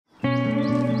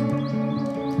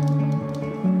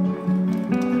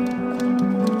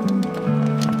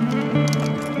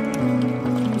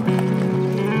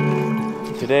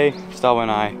today, Gustavo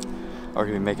and I are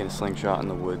gonna be making a slingshot in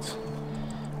the woods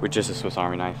with just a Swiss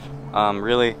Army knife.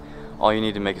 Really, all you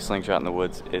need to make a slingshot in the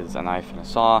woods is a knife and a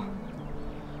saw.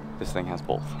 This thing has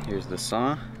both. Here's the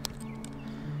saw.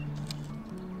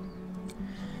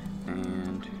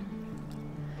 And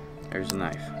there's the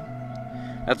knife.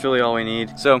 That's really all we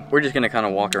need. So we're just gonna kind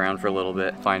of walk around for a little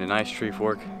bit, find a nice tree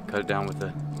fork, cut it down with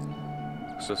a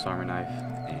Swiss Army knife,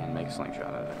 and make a slingshot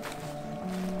out of it.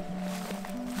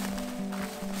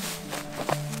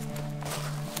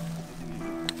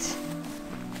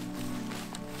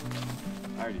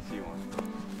 I already see one.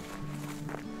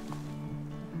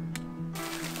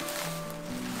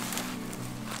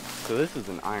 So this is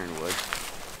an ironwood.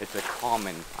 It's a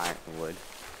common ironwood.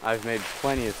 I've made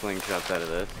plenty of slingshots out of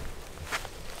this.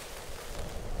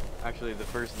 Actually, the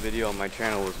first video on my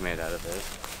channel was made out of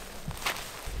this.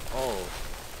 Oh,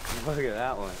 look at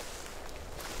that one.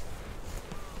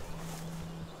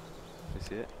 You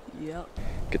see it? Yep.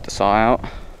 Get the saw out.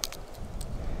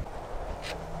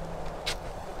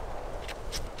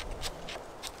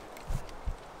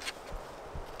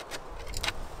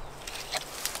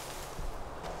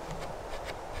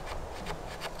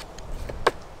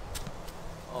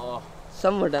 Oh,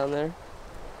 Somewhere down there.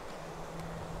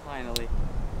 finally.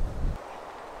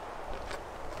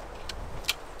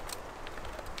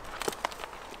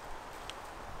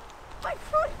 My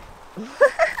foot!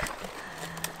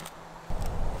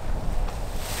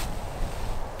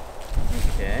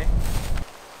 Okay,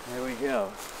 there we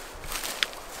go.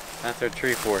 That's our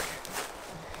tree fork.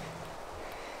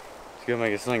 Let's go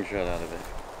make a slingshot out of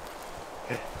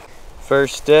it.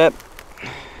 First step,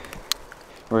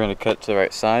 we're gonna cut to the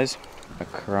right size.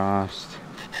 Across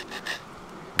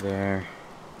there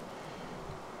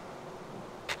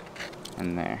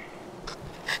and there.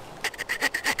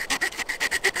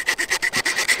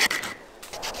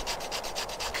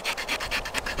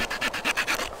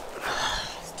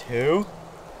 That's two.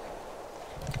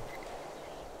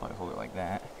 Might hold it like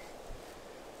that.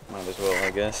 Might as well,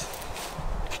 I guess.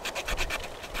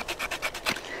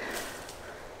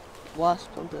 Wasp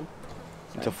something.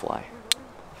 It's a fly.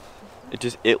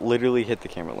 It literally hit the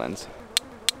camera lens.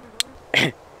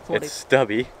 It's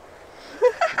stubby,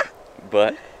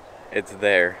 but it's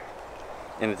there.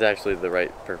 And it's actually the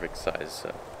right perfect size,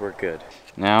 so we're good.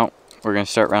 Now, we're gonna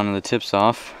start rounding the tips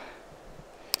off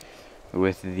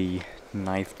with the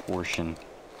knife portion.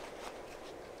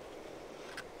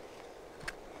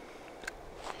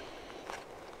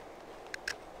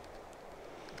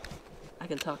 I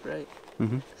can talk, right?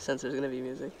 Mm-hmm. Since there's gonna be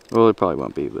music. Well, it probably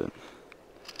won't be, but...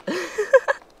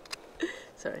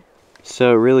 Sorry.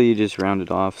 So really you just round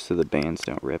it off so the bands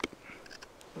don't rip.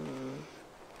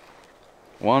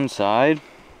 One side.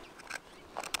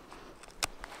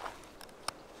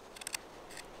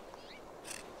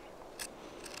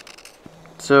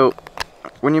 So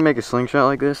when you make a slingshot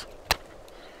like this,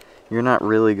 you're not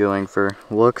really going for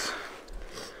looks.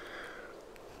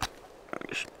 I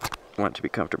just want it to be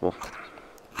comfortable.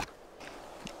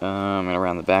 I'm gonna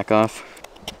round the back off.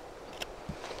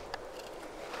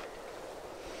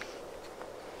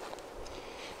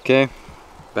 Okay,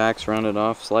 back's rounded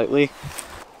off slightly.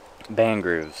 Band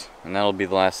grooves, and that'll be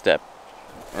the last step.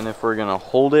 And if we're gonna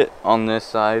hold it on this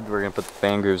side, we're gonna put the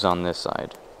band grooves on this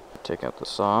side. Take out the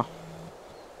saw.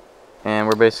 And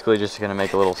we're basically just gonna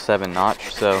make a little 7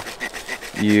 notch. So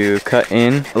you cut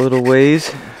in a little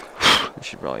ways. It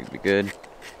should probably be good.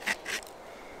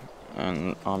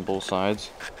 And on both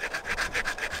sides.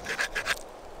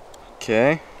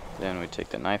 Okay, then we take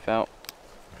the knife out.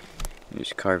 You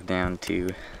just carve down to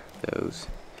those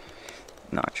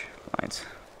notch lines.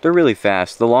 They're really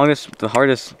fast. The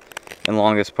hardest and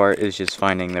longest part is just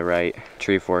finding the right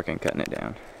tree fork and cutting it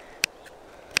down.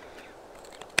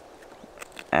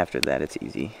 After that, it's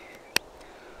easy.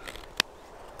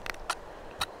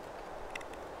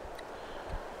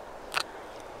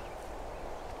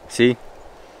 See?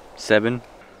 7.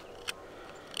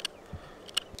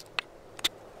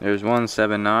 There's one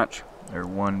 7 notch, or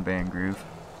one band groove.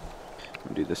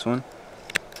 We'll do this one.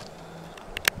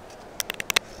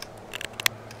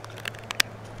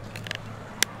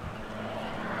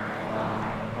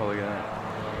 Oh, look at that.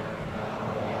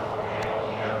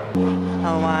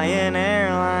 Hawaiian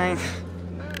Airlines.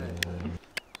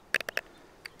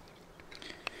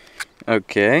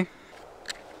 Okay.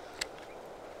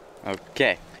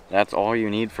 Okay. That's all you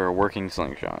need for a working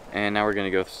slingshot. And now we're gonna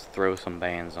go throw some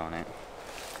bands on it.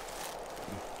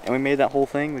 And we made that whole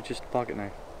thing with just a pocket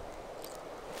knife.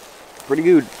 Pretty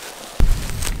good.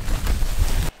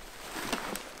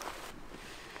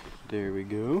 There we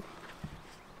go.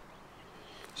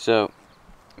 So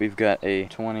we've got a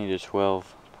 20 to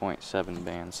 12 3.7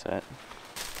 band set.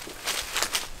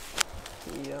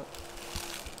 Yep.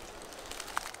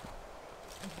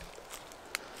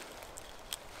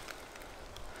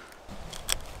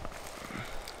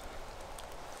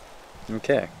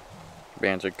 Okay,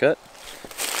 bands are cut.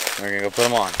 We're gonna go put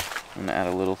them on. I'm gonna add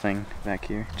a little thing back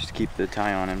here, just to keep the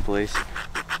tie on in place.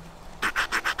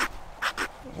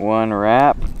 One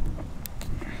wrap.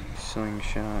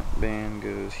 Slingshot band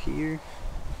goes here.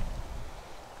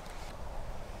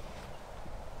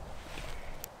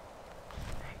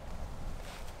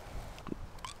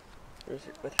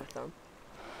 With your thumb.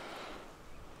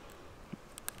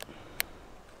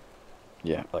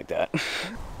 Yeah, like that.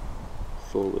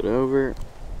 Fold it over.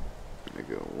 I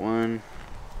go 1,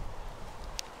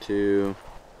 2,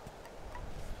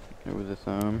 over the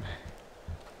thumb,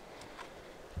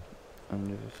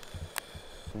 under the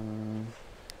thumb,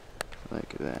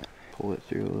 like that. Pull it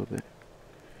through a little bit.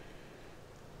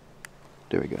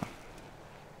 There we go.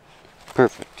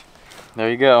 Perfect. There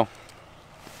you go.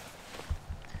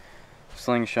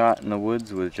 Slingshot in the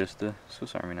woods with just a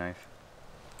Swiss Army knife.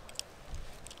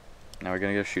 Now we're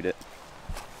gonna go shoot it.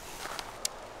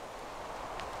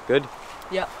 Good?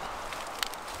 Yep.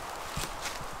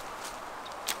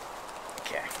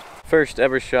 Okay. First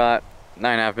ever shot,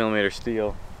 9.5mm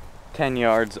steel, 10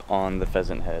 yards on the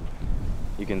pheasant head.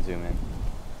 You can zoom in.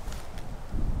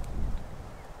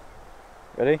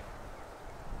 Ready?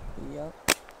 Yep.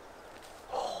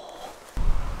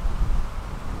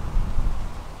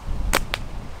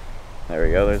 There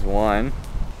we go, there's 1,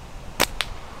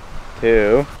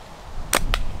 2.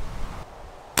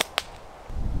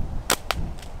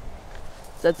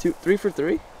 Is that 3 for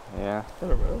 3? Yeah. I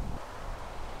don't know.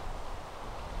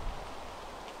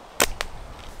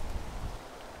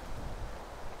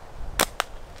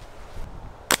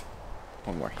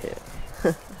 One more hit.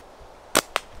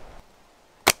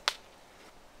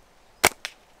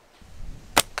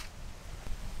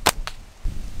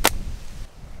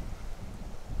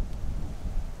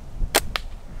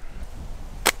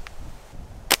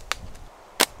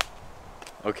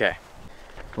 Okay.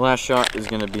 The last shot is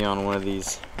going to be on one of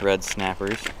these red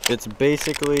snappers. It's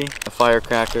basically a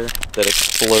firecracker that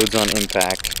explodes on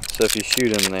impact. So if you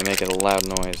shoot them, they make a loud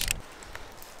noise.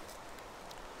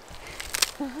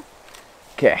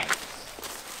 Okay.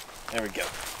 There we go.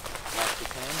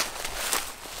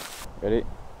 Ready?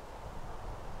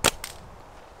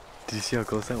 Did you see how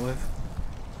close that was?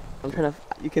 I'm trying to.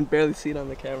 You can barely see it on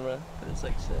the camera, but it's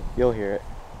like sick. You'll hear it.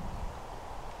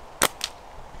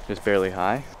 Just barely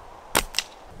high.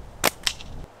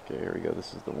 Okay, here we go.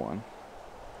 This is the one.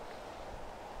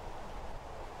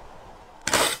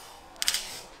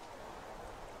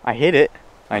 I hit it.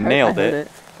 I nailed hit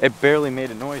it. It barely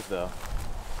made a noise though.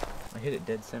 I hit it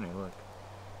dead center, look.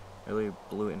 Really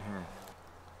blew it in half.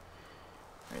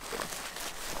 Right there.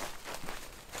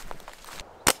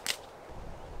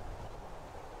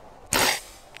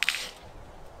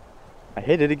 I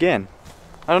hit it again.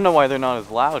 I don't know why they're not as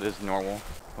loud as normal.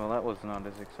 Well, that was not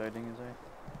as exciting as I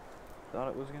thought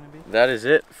it was going to be. That is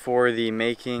it for the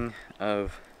making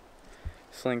of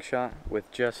Slingshot with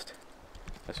just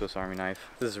a Swiss Army knife.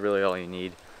 This is really all you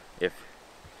need if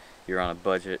you're on a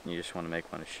budget and you just want to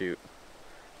make one to shoot.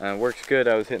 It works good.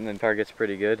 I was hitting the targets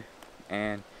pretty good.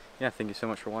 And yeah, thank you so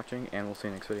much for watching, and we'll see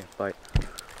you next video. Bye.